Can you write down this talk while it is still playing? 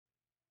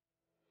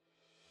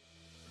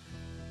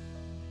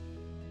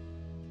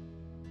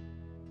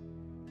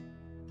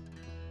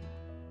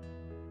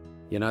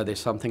You know, there's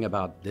something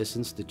about this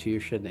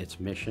institution, its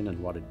mission and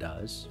what it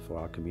does for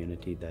our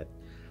community that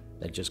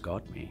just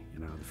got me. You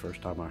know, the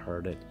first time I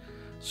heard it,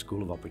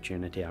 school of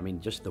opportunity, I mean,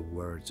 just the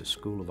words, a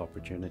school of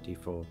opportunity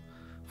for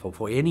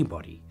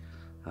anybody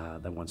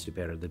that wants to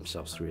better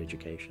themselves through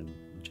education,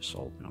 just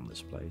sold me on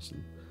this place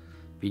and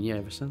been here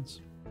ever since.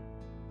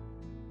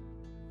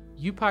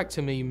 UPIKE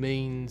to me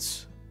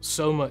means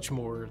so much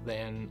more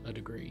than a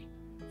degree.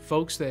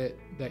 Folks that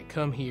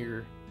come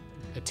here,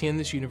 attend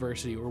this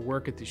university or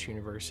work at this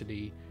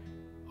university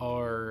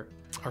are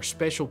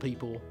special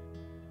people,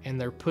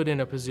 and they're put in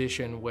a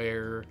position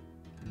where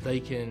they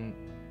can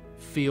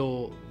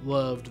feel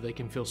loved, they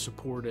can feel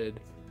supported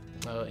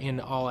in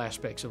all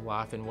aspects of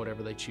life and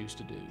whatever they choose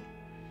to do.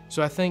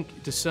 So I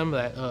think to sum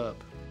that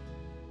up,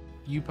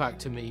 UPIKE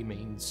to me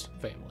means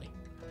family.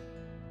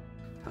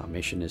 Our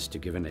mission is to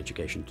give an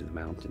education to the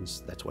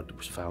mountains. That's what it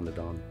was founded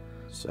on.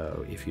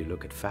 So if you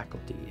look at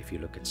faculty, if you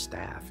look at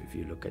staff, if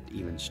you look at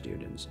even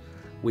students,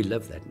 we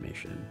live that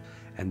mission.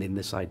 And then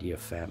this idea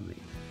of family,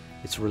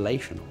 it's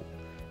relational.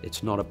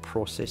 It's not a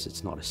process,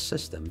 it's not a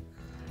system,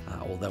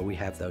 although we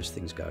have those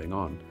things going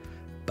on,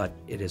 but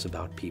it is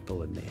about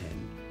people in the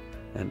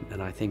end.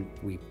 And I think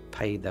we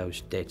pay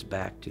those debts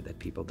back to the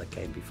people that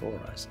came before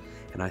us.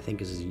 And I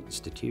think as an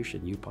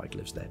institution, UPIKE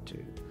lives that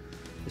too.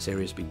 This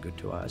area has been good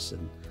to us,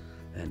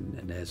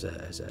 and as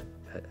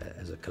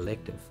a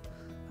collective,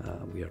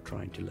 we are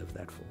trying to live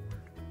that forward.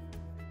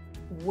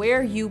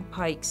 Where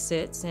UPIKE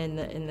sits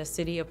in the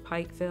city of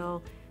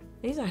Pikeville,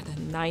 these are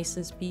the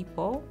nicest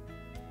people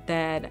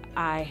that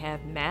I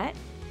have met,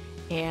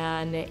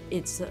 and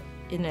it's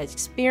an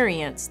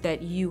experience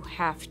that you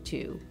have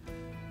to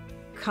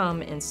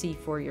come and see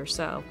for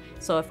yourself.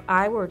 So if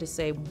I were to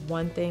say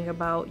one thing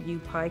about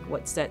UPIKE,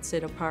 what sets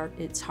it apart,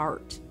 it's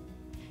heart.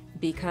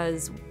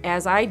 Because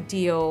as I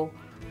deal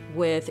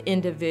with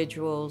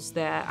individuals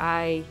that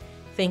I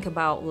think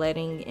about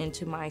letting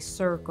into my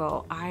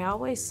circle, I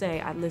always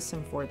say I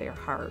listen for their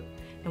heart.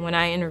 And when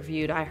I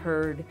interviewed, I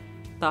heard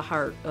the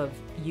heart of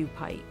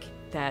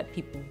UPIKE, that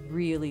people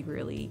really,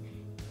 really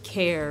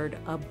cared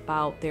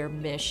about their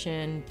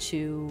mission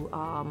to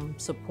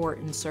support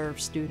and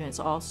serve students,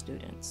 all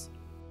students.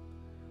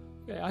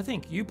 Yeah, I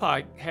think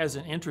UPIKE has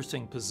an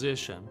interesting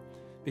position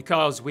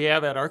because we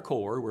have at our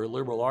core, we're a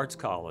liberal arts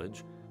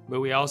college, but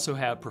we also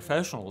have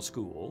professional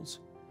schools.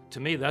 To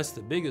me, that's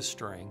the biggest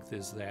strength,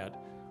 is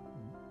that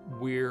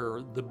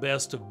we're the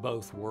best of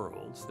both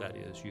worlds. That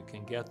is, you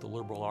can get the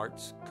liberal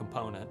arts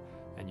component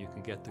and you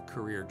can get the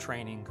career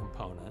training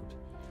component.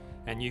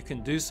 And you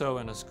can do so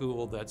in a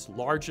school that's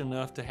large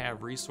enough to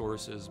have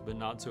resources, but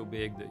not so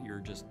big that you're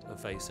just a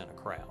face in a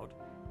crowd.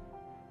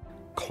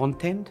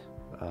 Content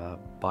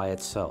by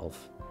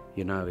itself,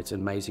 you know, it's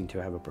amazing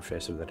to have a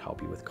professor that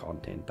help you with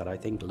content, but I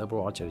think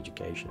liberal arts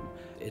education,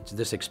 it's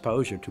this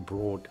exposure to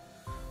broad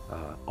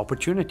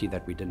opportunity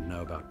that we didn't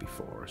know about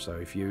before. So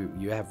if you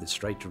have the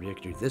straight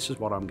trajectory, this is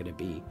what I'm going to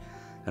be,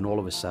 and all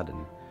of a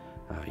sudden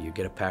you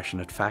get a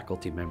passionate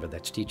faculty member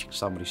that's teaching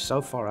somebody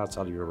so far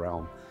outside of your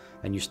realm,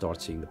 and you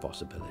start seeing the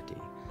possibility.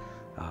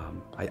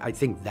 I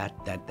think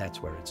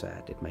that's where it's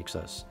at. It makes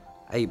us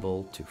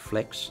able to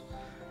flex,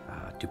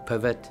 to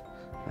pivot,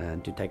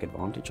 and to take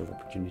advantage of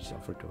opportunities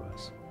offered to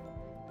us.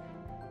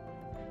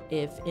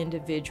 If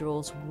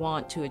individuals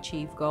want to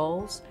achieve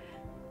goals,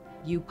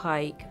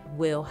 UPIKE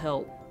will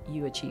help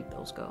you achieve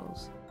those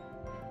goals.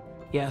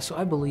 Yeah, so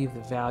I believe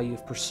the value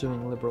of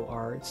pursuing liberal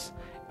arts.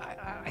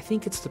 I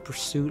think it's the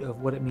pursuit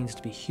of what it means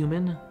to be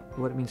human,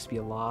 what it means to be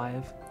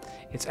alive.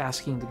 It's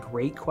asking the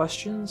great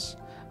questions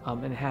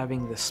and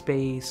having the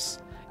space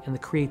and the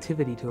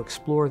creativity to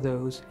explore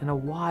those in a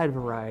wide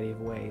variety of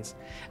ways.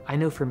 I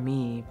know for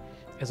me,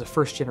 as a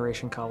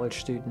first-generation college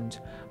student,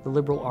 the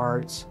liberal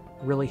arts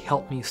really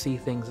helped me see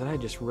things that I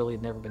just really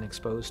had never been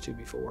exposed to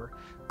before.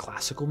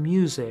 Classical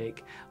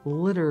music,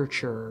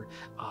 literature,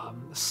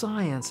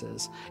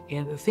 sciences,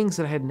 and things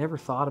that I had never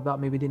thought about,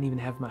 maybe didn't even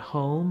have in my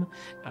home.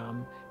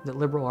 That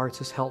liberal arts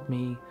has helped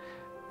me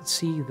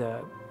see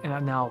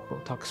and now we'll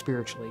talk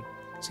spiritually,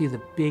 see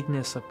the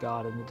bigness of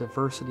God and the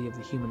diversity of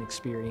the human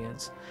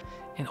experience.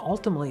 And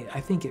ultimately, I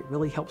think it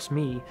really helps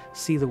me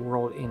see the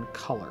world in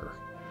color.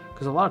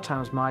 Because a lot of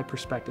times my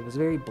perspective is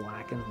very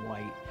black and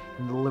white,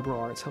 and the liberal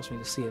arts helps me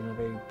to see it in a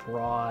very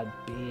broad,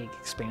 big,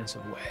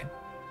 expansive way.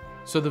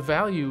 So the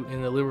value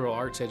in the liberal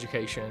arts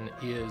education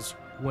is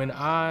when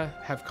I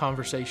have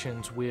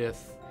conversations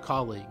with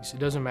colleagues, it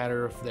doesn't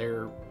matter if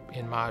they're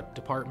in my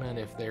department,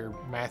 if they're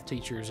math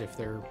teachers, if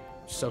they're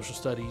social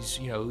studies,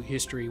 you know,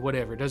 history,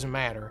 whatever, it doesn't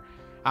matter.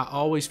 I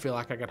always feel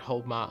like I could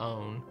hold my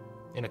own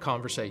in a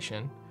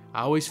conversation.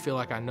 I always feel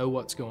like I know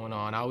what's going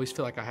on. I always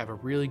feel like I have a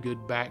really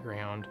good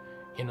background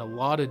in a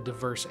lot of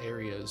diverse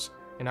areas.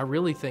 And I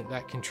really think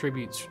that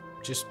contributes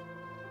just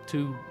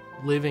to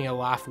living a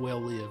life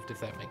well lived, if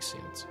that makes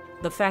sense.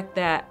 The fact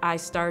that I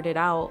started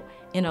out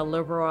in a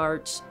liberal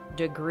arts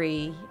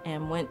degree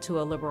and went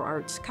to a liberal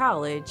arts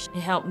college, it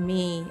helped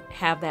me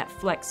have that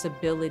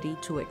flexibility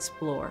to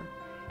explore.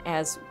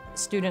 As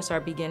students are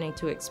beginning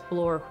to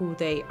explore who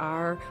they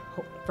are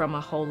from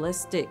a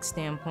holistic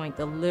standpoint,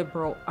 the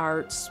liberal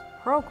arts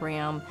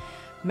program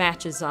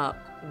matches up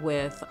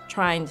with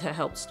trying to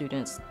help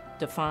students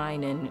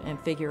define and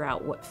figure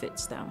out what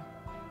fits them.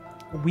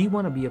 We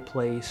want to be a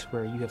place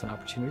where you have an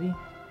opportunity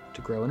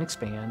to grow and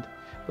expand,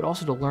 but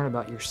also to learn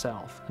about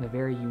yourself in a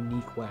very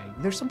unique way.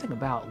 There's something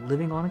about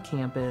living on a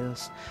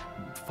campus,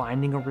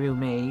 finding a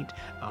roommate,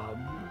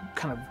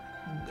 kind of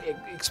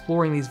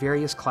exploring these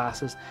various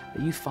classes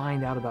that you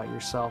find out about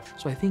yourself.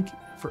 So I think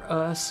for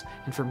us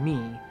and for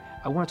me,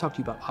 I want to talk to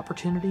you about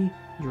opportunity,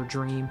 your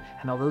dream,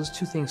 and how those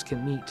two things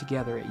can meet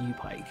together at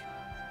UPIKE.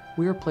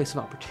 We're a place of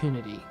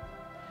opportunity.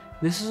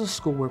 This is a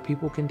school where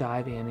people can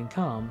dive in and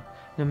come,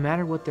 no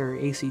matter what their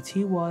ACT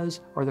was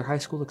or their high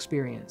school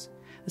experience.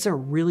 It's a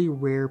really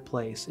rare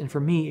place, and for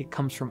me, it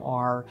comes from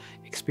our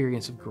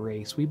experience of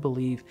grace. We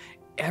believe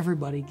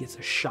everybody gets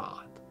a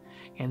shot,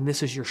 and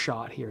this is your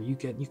shot here. You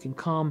can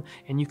come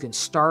and you can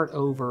start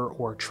over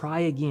or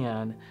try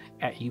again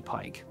at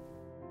UPIKE.